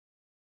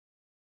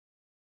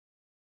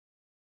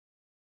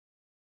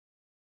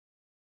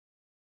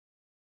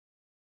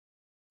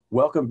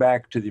Welcome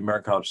back to the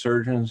American College of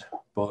Surgeons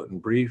Bulletin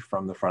Brief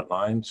from the front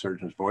line,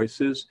 Surgeons'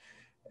 Voices.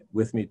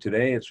 With me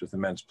today, it's with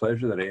immense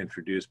pleasure that I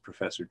introduce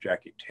Professor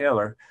Jackie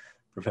Taylor.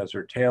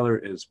 Professor Taylor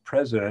is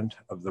president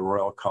of the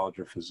Royal College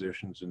of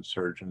Physicians and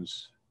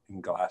Surgeons in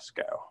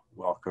Glasgow.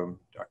 Welcome,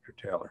 Dr.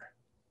 Taylor.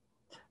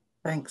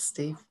 Thanks,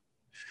 Steve.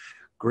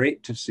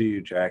 Great to see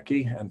you,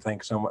 Jackie, and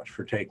thanks so much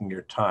for taking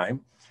your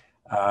time.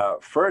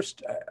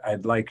 First,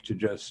 I'd like to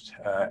just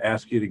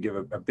ask you to give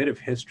a bit of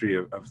history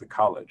of the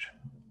college.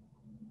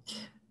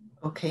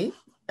 Okay.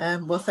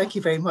 Well, thank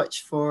you very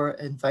much for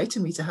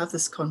inviting me to have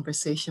this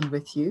conversation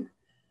with you.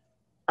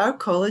 Our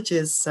college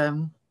is,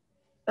 a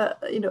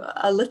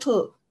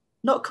little,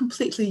 not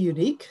completely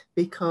unique,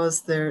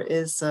 because there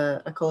is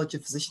a College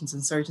of Physicians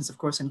and Surgeons, of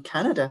course, in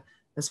Canada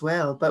as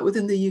well. But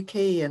within the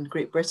UK and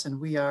Great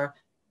Britain, we are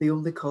the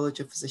only College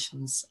of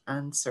Physicians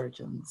and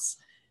Surgeons.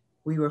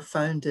 We were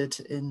founded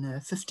in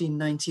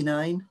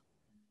 1599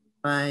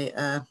 by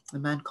a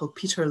man called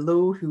Peter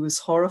Lowe, who was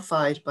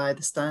horrified by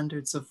the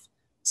standards of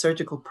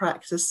surgical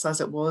practice as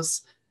it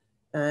was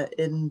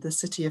in the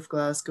city of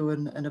Glasgow,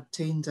 and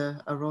obtained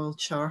a royal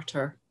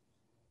charter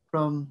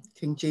from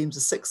King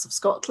James VI of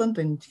Scotland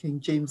and King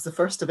James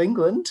I of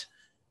England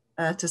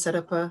to set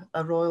up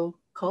a royal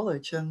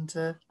college. And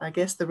I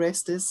guess the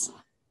rest is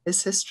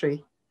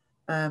history.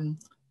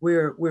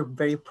 We're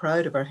very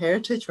proud of our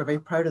heritage. We're very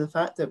proud of the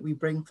fact that we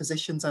bring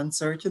physicians and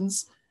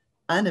surgeons,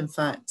 and in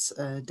fact,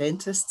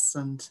 dentists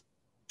and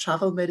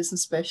travel medicine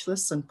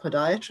specialists and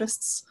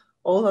podiatrists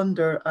all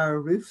under our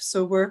roof.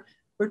 So we're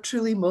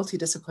truly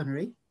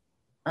multidisciplinary.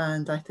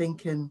 And I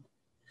think given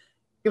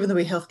the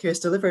way healthcare is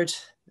delivered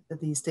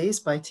these days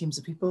by teams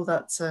of people,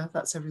 that's a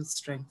real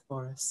strength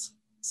for us.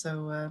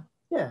 So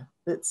yeah,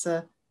 it's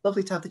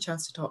lovely to have the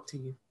chance to talk to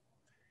you.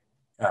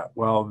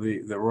 Well,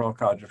 the Royal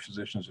College of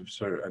Physicians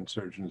and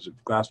Surgeons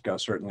of Glasgow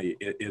certainly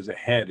is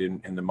ahead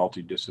in the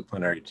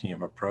multidisciplinary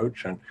team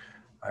approach, and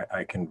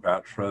I can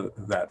vouch for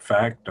that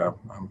fact.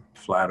 I'm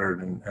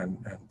flattered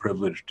and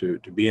privileged to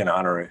be an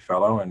honorary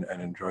fellow and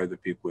enjoy the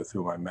people with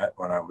whom I met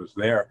when I was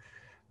there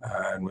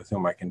and with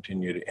whom I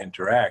continue to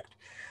interact.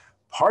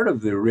 Part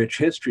of the rich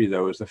history,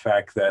 though, is the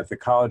fact that the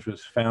college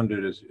was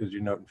founded, as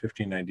you note, in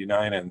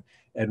 1599 and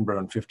Edinburgh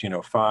in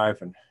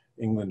 1505, and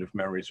England, if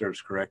memory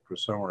serves correct,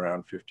 was somewhere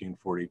around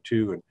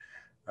 1542, and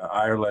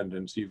Ireland.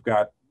 And so you've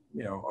got,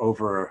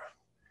 over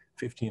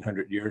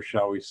 1,500 years,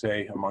 shall we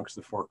say, amongst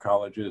the four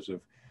colleges of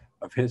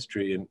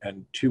history.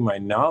 And to my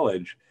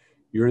knowledge,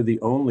 you're the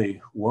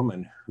only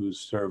woman who's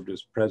served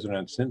as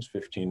president since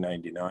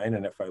 1599.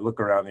 And if I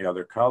look around the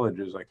other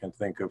colleges, I can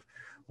think of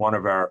one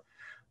of our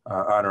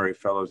honorary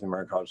fellows, the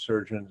American College of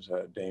Surgeons,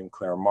 Dame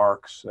Claire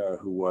Marks,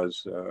 who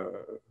was,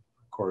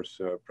 of course,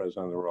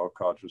 president of the Royal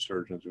College of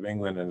Surgeons of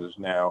England and is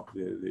now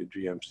the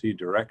GMC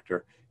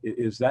director.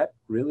 Is that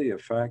really a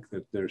fact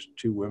that there's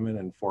two women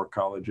in four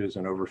colleges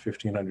in over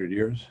 1,500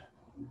 years?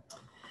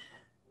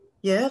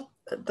 Yeah,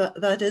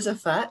 that is a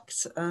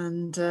fact.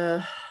 And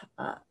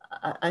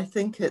I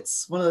think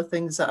it's one of the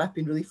things that I've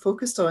been really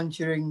focused on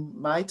during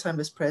my time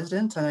as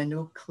president, and I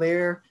know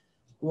Claire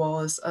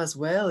was as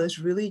well, is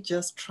really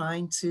just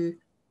trying to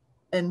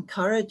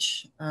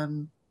encourage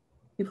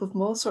people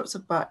from all sorts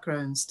of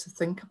backgrounds to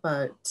think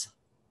about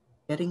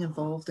getting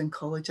involved in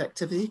college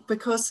activity,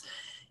 because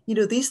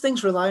these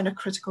things rely on a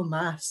critical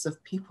mass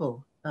of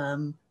people.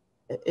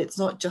 It's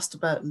not just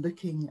about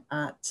looking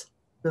at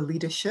the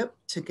leadership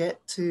to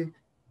get to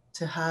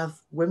have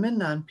women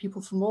and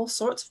people from all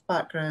sorts of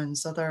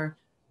backgrounds, other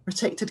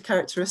protected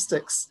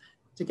characteristics.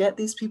 To get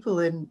these people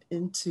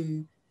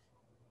into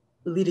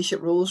leadership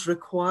roles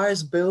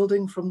requires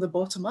building from the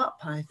bottom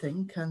up, I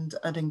think, and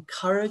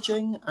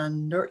encouraging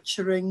and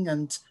nurturing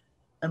and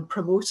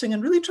promoting,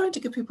 and really trying to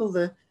give people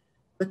the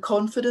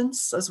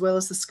confidence as well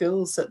as the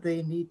skills that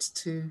they need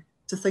to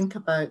think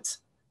about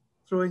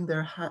throwing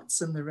their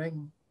hats in the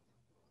ring.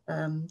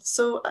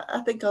 So I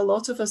think a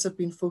lot of us have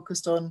been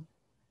focused on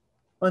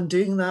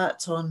doing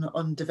that,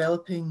 on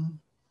developing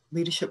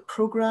leadership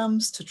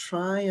programs to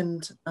try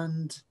and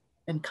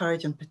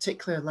encourage. In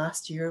particular,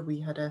 last year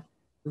we had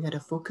a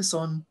focus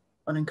on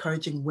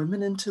encouraging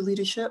women into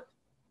leadership.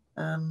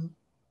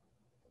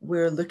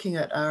 We're looking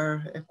at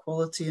our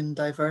equality and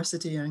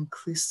diversity and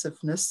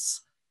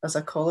inclusiveness as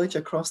a college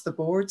across the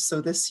board.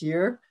 So this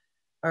year,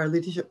 our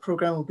leadership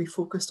program will be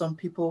focused on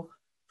people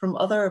from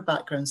other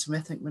backgrounds, from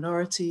ethnic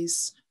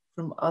minorities,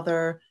 from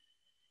other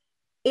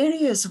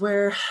areas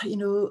where,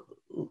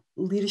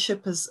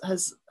 leadership has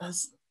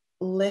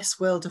less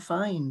well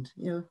defined.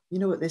 You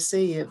know what they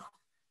say,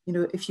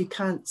 if you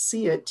can't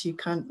see it, you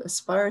can't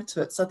aspire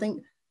to it. So I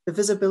think the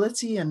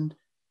visibility and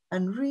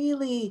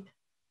really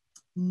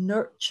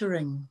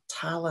nurturing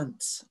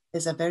talent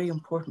is a very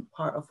important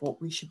part of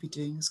what we should be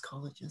doing as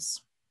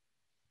colleges.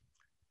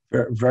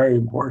 Very, very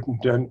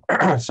important, and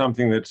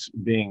something that's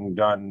being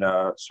done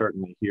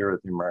certainly here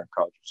at the American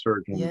College of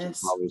Surgeons, Yes.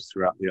 As well as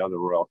throughout the other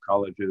Royal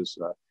Colleges.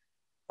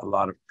 A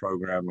lot of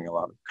programming, a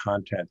lot of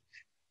content.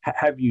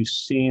 Have you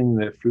seen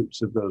the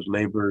fruits of those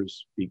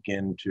labors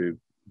begin to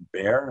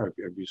bear?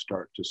 Have you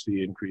start to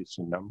see increase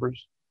in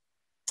numbers?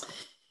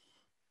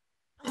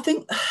 I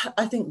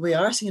think we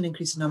are seeing an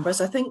increase in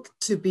numbers. I think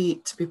to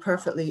be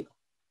perfectly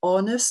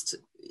honest,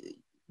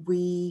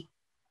 we,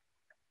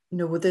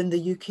 within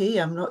the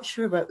UK, I'm not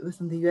sure about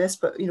within the US,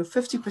 but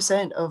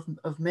 50%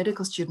 of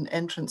medical student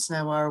entrants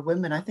now are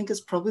women. I think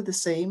it's probably the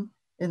same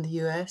in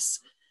the US.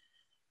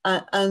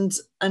 And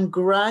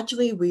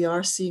gradually we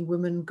are seeing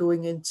women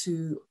going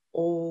into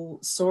all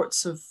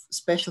sorts of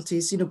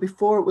specialties.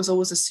 Before it was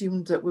always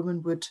assumed that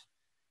women would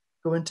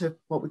go into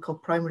what we call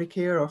primary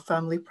care or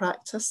family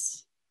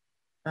practice.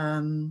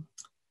 Now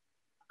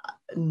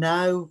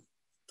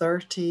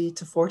 30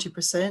 to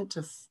 40%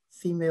 of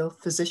female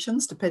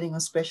physicians, depending on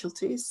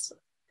specialties,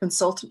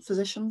 consultant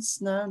physicians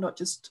now, not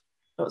just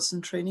doctors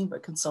in training,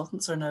 but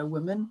consultants are now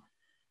women.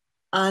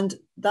 And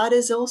that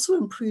is also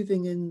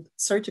improving in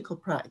surgical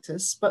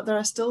practice, but there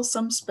are still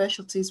some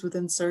specialties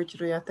within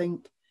surgery, I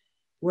think,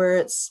 where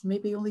it's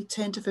maybe only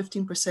 10 to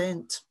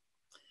 15%.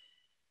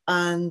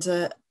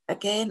 And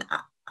again,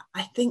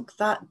 I think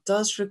that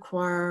does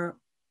require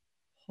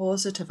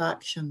positive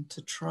action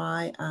to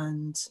try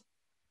and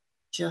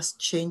just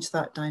change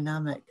that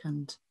dynamic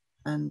and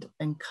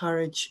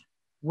encourage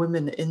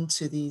women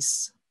into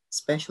these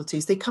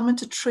specialties. They come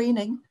into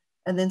training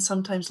and then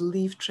sometimes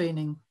leave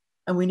training.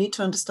 And we need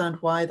to understand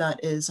why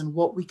that is and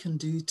what we can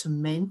do to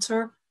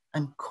mentor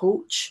and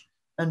coach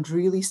and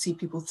really see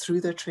people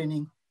through their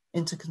training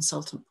into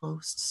consultant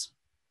posts.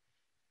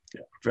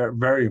 Yeah, very,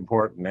 very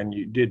important. And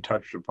you did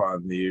touch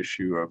upon the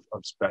issue of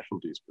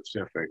specialty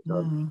specific.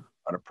 On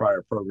a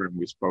prior program,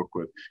 we spoke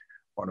with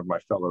one of my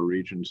fellow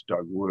regents,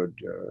 Doug Wood,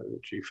 the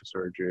chief of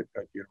surgery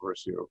at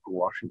University of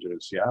Washington in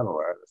Seattle,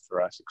 a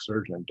thoracic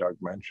surgeon. And Doug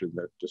mentioned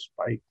that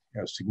despite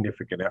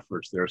significant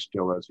efforts, they're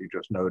still, as you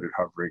just noted,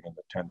 hovering in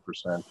the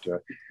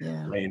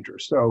 10% range or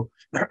so,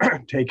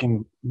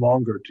 taking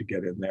longer to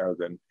get in there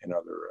than in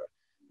other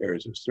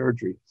areas of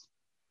surgery.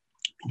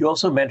 You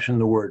also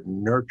mentioned the word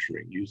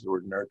nurturing, use the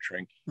word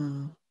nurturing.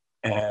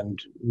 And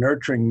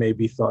nurturing may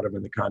be thought of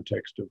in the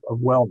context of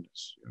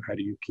wellness. How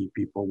do you keep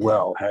people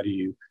well? How do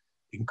you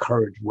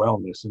encourage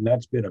wellness? And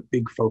that's been a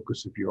big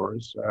focus of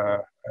yours.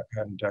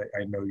 And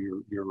I know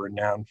you're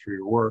renowned for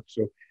your work.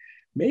 So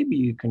maybe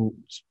you can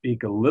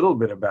speak a little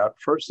bit about,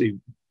 firstly,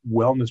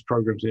 wellness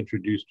programs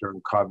introduced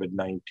during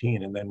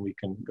COVID-19, and then we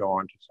can go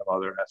on to some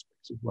other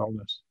aspects of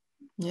wellness.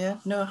 Yeah,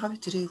 no, happy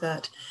to do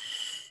that.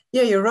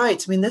 Yeah, you're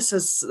right. I mean, this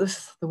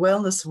the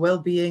wellness,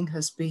 well-being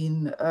has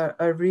been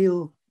a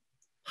real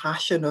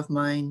passion of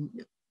mine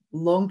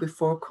long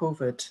before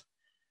COVID.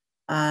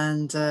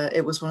 And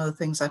it was one of the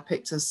things I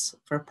picked as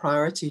for a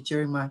priority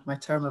during my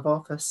term of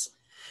office.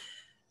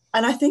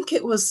 And I think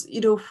it was,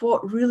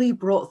 what really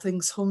brought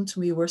things home to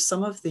me were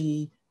some of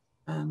the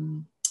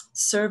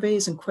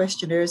surveys and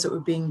questionnaires that were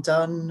being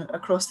done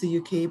across the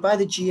UK by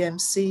the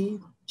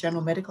GMC,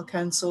 General Medical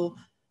Council,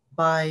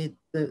 by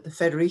the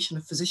Federation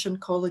of Physician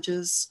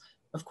Colleges.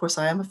 Of course,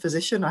 I am a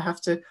physician. I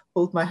have to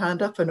hold my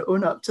hand up and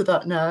own up to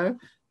that now.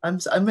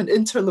 I'm an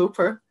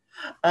interloper.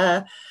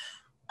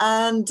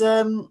 And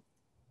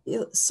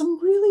some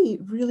really,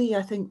 really,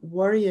 I think,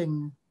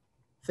 worrying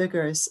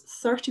figures.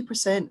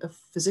 30% of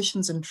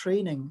physicians in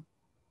training,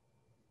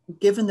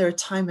 given their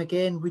time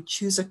again, would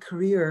choose a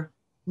career,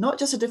 not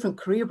just a different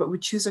career, but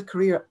would choose a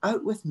career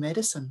out with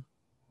medicine.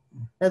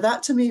 Now,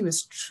 that to me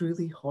was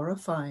truly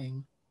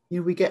horrifying.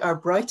 We get our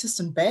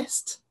brightest and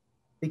best,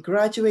 they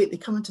graduate, they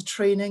come into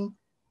training,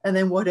 and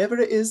then whatever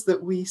it is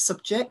that we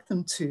subject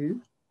them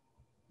to,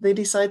 they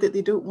decide that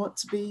they don't want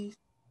to be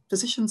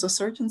physicians or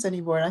surgeons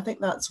anymore. And I think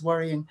that's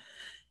worrying,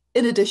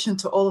 in addition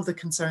to all of the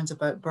concerns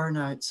about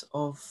burnout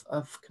of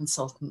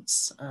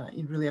consultants,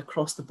 really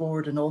across the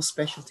board in all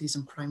specialties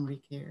in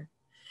primary care.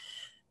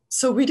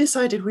 So we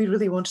decided we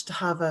really wanted to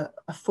have a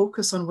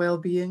focus on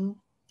well-being.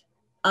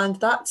 And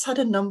that's had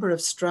a number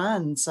of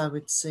strands, I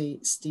would say,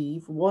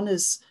 Steve. One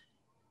is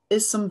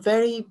some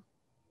very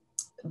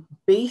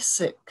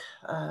basic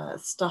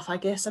stuff, I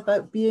guess,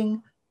 about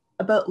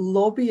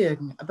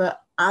lobbying,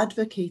 about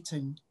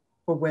advocating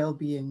for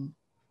well-being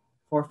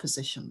for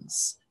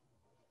physicians,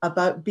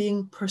 about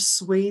being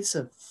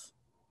persuasive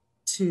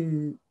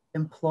to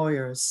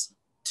employers,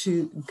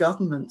 to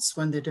governments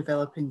when they're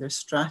developing their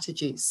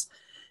strategies,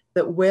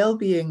 that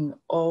well-being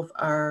of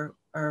our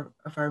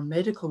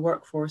medical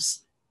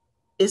workforce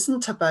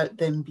isn't about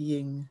them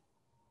being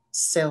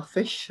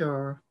selfish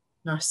or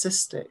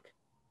narcissistic.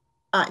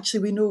 Actually,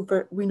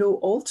 we know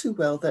all too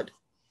well that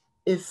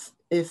if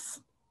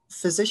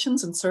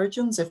physicians and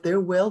surgeons, if their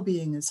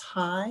well-being is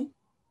high,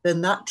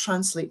 then that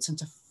translates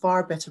into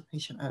far better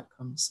patient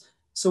outcomes.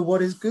 So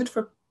what is good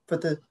for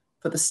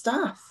the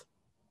staff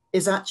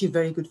is actually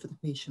very good for the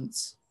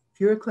patients.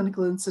 Fewer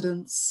clinical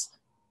incidents,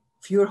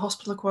 fewer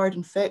hospital-acquired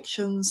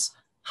infections,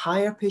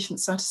 higher patient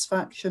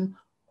satisfaction.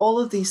 All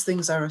of these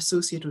things are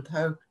associated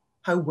with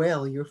how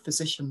well your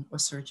physician or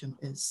surgeon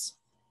is.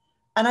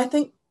 And I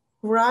think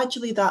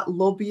gradually that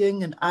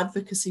lobbying and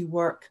advocacy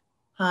work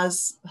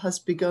has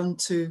begun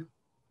to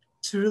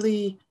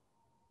really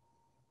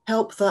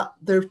help that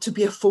there to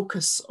be a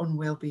focus on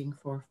well-being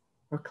for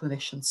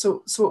clinicians.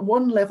 So at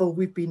one level,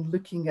 we've been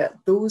looking at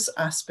those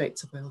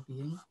aspects of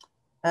well-being.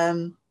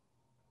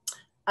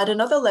 At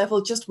another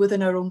level, just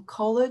within our own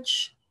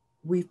college,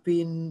 we've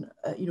been,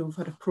 we've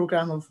had a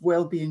program of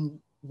wellbeing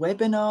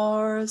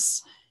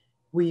webinars.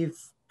 We've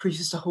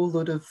produced a whole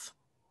load of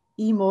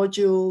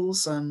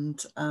e-modules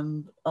and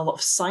a lot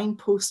of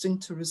signposting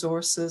to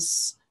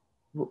resources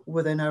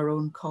within our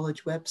own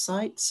college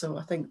website. So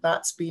I think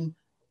that's been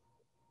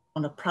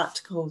on a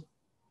practical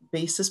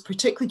basis,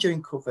 particularly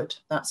during COVID,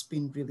 that's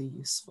been really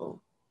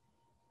useful.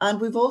 And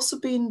we've also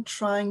been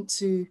trying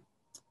to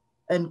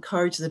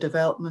encourage the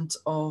development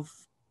of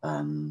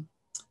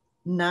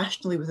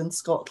nationally within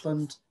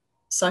Scotland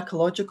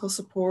psychological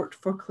support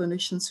for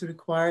clinicians who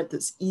require it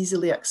that's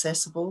easily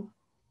accessible,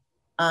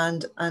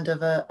 and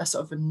of a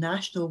sort of a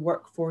national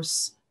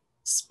workforce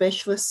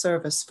specialist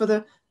service for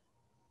the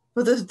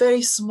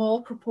very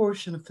small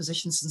proportion of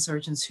physicians and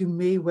surgeons who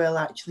may well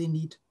actually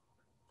need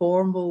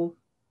formal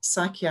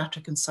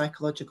psychiatric and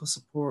psychological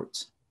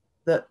support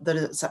that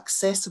is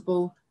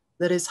accessible,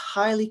 that is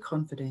highly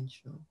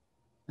confidential,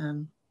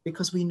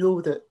 because we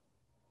know that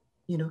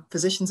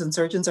physicians and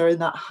surgeons are in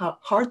that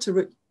hard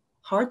to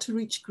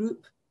reach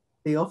group.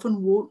 They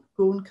often won't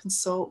go and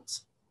consult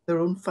their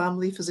own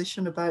family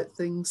physician about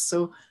things.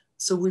 So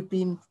we've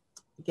been,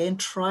 again,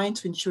 trying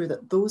to ensure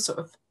that those sort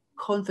of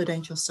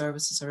confidential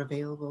services are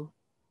available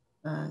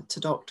to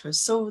doctors.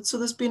 So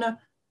there's been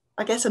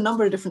I guess, a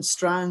number of different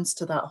strands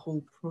to that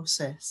whole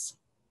process.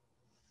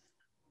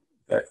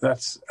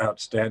 That's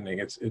outstanding.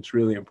 It's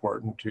really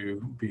important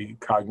to be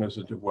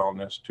cognizant of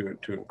wellness,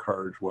 to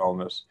encourage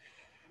wellness.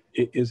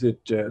 Is it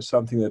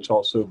something that's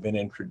also been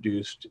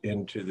introduced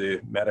into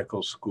the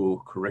medical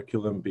school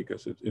curriculum?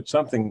 Because it's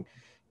something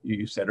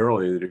you said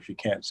earlier, that if you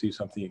can't see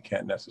something, you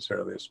can't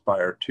necessarily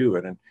aspire to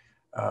it. And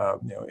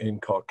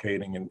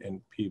inculcating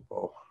in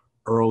people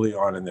early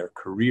on in their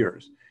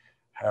careers,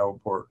 how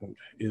important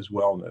is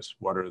wellness?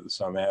 What are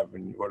some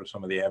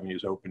of the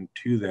avenues open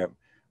to them?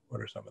 What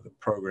are some of the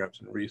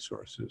programs and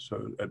resources?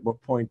 So at what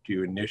point do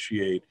you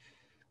initiate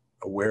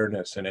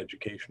awareness and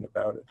education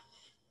about it?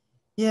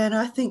 Yeah, and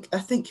I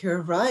think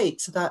you're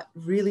right. That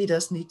really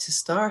does need to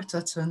start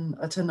at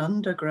an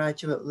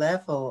undergraduate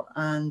level,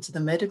 and the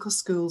medical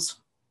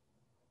schools,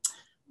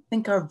 I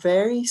think, are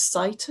very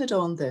cited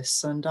on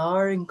this and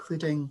are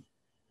including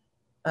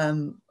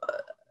a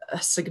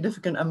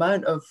significant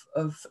amount of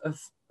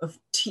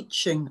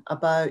teaching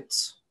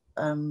about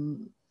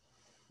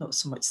not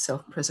so much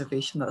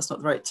self-preservation, that's not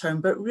the right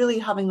term, but really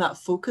having that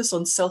focus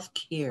on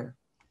self-care.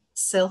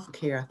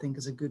 Self-care, I think,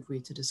 is a good way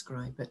to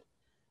describe it.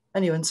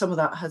 Anyway, and some of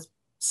that has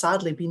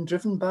sadly been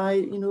driven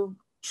by,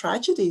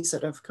 tragedies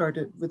that have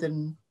occurred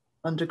within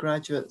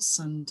undergraduates.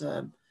 And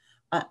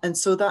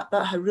so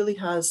that really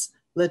has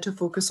led to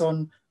focus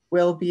on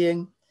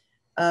well-being.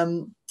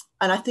 And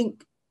I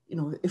think,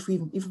 if we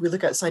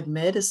look outside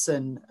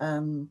medicine,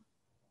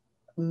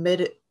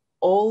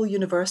 all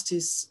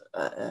universities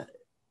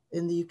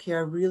in the UK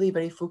are really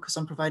very focused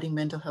on providing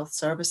mental health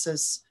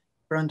services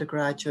for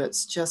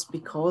undergraduates, just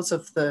because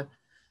of the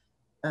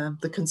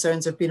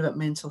concerns there have been about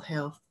mental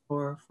health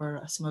for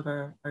some of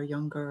our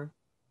younger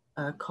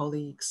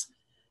colleagues.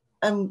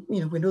 And we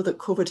know that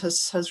COVID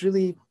has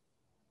really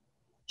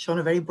shone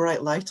a very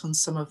bright light on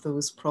some of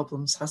those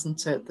problems,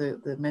 hasn't it?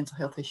 The mental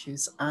health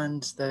issues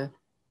and the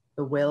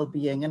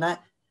well-being. And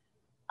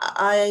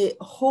I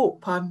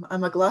hope, I'm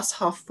a glass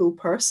half full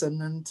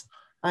person, and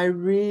I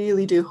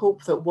really do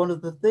hope that one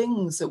of the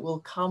things that will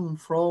come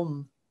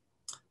from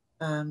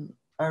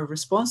our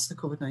response to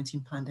the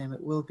COVID-19 pandemic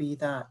will be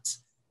that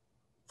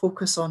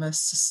focus on a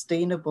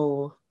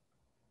sustainable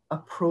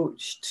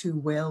approach to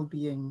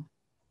well-being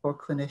for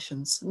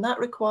clinicians. And that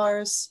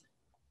requires,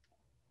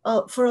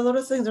 for a lot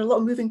of things, there are a lot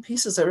of moving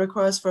pieces. It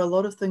requires for a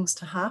lot of things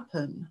to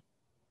happen,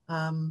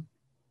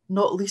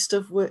 not least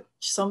of which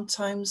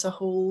sometimes a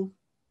whole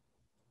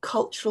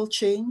cultural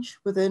change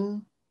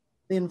within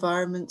the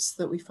environments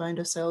that we find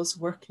ourselves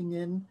working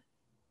in.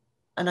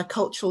 And a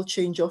cultural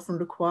change often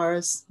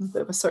requires, a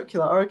bit of a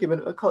circular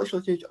argument, a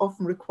cultural change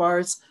often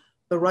requires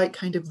the right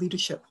kind of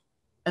leadership,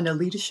 and a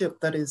leadership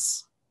that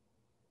is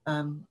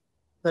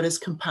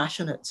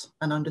compassionate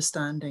and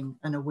understanding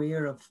and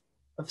aware of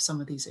some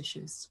of these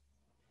issues.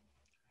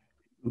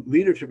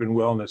 Leadership and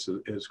wellness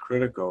is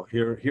critical.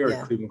 Here Yeah.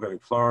 at Cleveland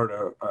Clinic,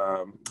 Florida,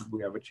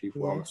 we have a chief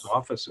Yes. wellness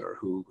officer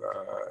who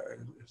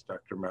is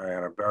Dr.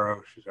 Mariana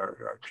Barrow. She's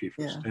our chief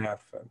of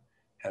staff and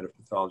head of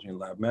pathology and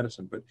lab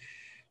medicine. But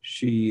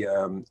she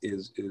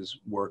is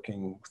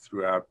working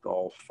throughout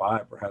all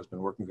five, or has been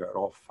working throughout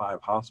all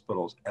five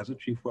hospitals as a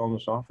chief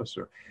wellness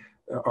officer.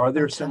 Are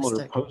there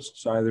similar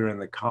posts either in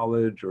the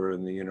college or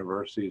in the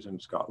universities in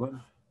Scotland?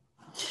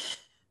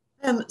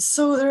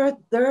 So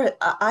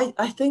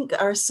I think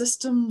our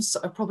systems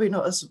are probably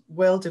not as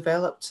well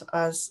developed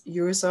as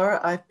yours are.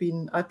 I've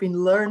been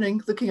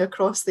learning, looking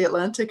across the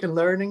Atlantic and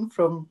learning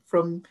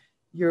from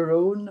your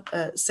own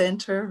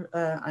center.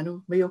 I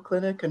know Mayo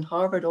Clinic and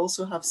Harvard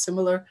also have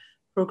similar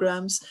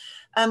programs.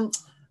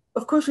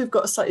 Of course, we've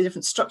got a slightly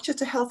different structure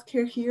to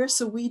healthcare here.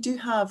 So we do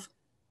have,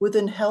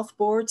 within health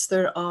boards,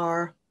 there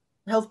are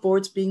health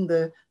boards being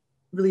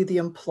really the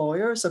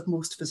employers of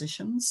most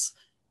physicians.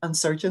 and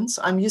surgeons.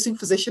 I'm using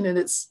physician in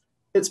its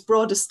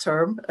broadest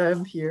term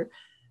here.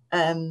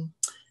 Um,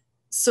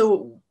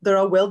 so there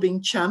are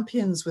wellbeing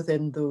champions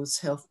within those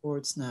health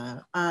boards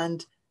now.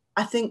 And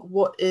I think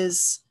what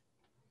is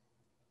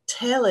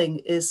telling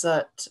is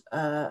that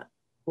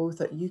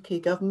both at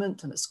UK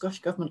government and at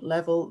Scottish government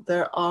level,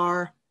 there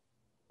are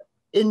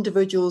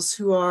individuals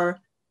who are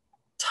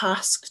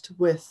tasked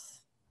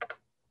with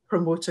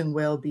promoting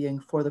well-being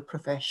for the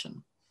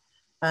profession.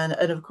 And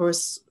of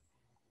course,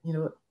 you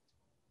know,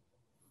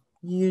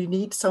 you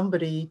need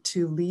somebody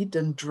to lead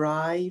and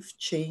drive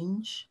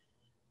change.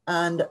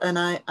 And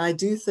I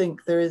do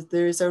think there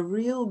is a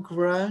real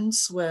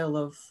groundswell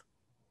of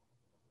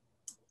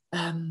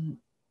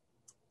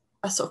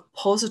a sort of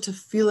positive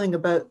feeling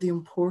about the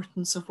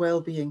importance of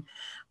well-being.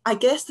 I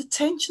guess the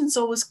tensions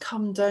always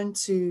come down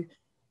to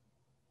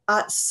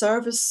at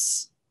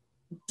service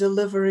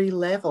delivery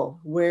level,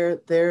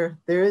 where there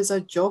is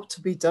a job to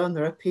be done,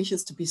 there are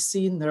patients to be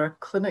seen, there are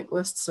clinic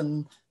lists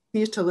and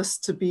theatre lists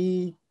to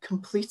be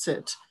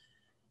completed.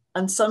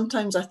 And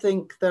sometimes I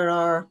think there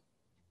are,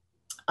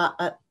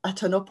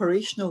 at an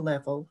operational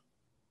level,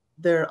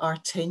 there are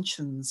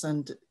tensions.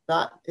 And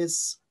that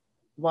is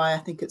why I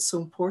think it's so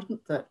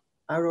important that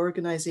our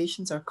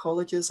organizations, our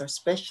colleges, our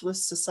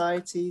specialist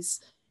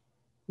societies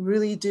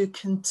really do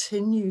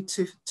continue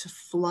to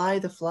fly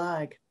the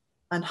flag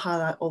and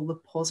highlight all the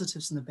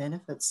positives and the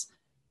benefits,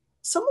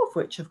 some of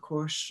which, of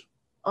course,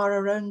 are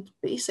around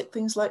basic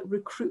things like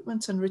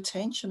recruitment and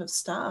retention of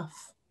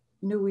staff.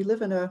 You know, we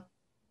live in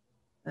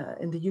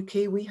in the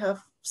UK, we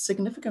have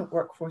significant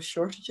workforce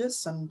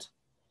shortages,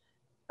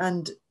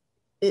 and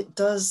it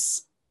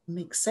does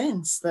make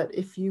sense that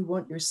if you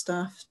want your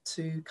staff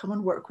to come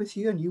and work with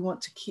you and you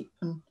want to keep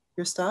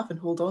your staff and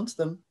hold on to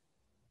them,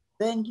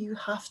 then you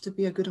have to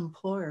be a good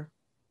employer.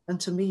 And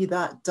to me,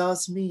 that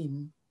does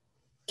mean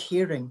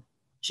caring,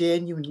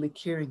 genuinely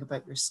caring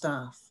about your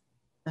staff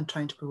and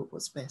trying to promote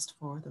what's best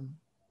for them.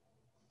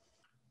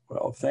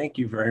 Well, thank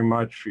you very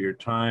much for your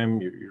time,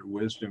 your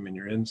wisdom, and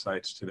your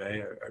insights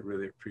today. I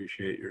really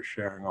appreciate your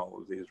sharing all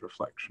of these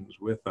reflections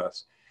with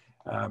us.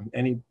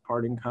 Any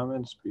parting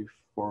comments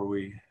before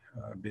we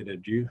bid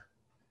adieu?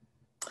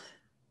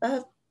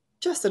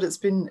 Just that it's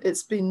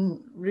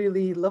been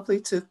really lovely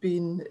to have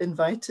been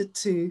invited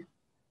to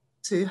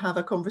have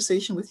a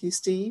conversation with you,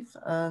 Steve.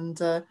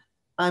 And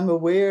I'm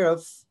aware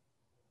of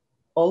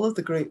all of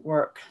the great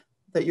work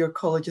that your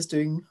college is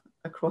doing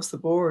across the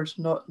board,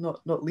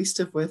 not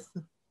least of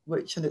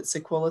which in its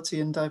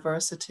equality and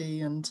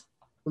diversity and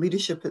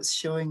leadership it's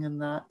showing in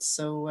that.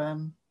 So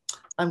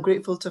I'm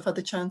grateful to have had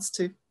the chance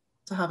to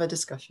have a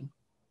discussion.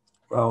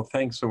 Well,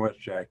 thanks so much,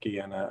 Jackie,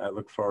 and I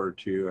look forward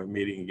to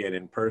meeting again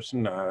in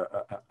person,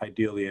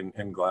 ideally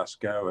in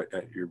Glasgow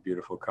at your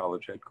beautiful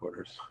college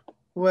headquarters.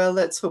 Well,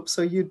 let's hope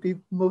so. You'd be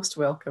most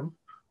welcome.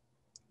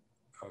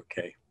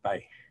 Okay,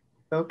 bye.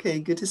 Okay,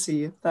 good to see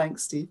you.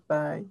 Thanks, Steve.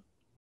 Bye.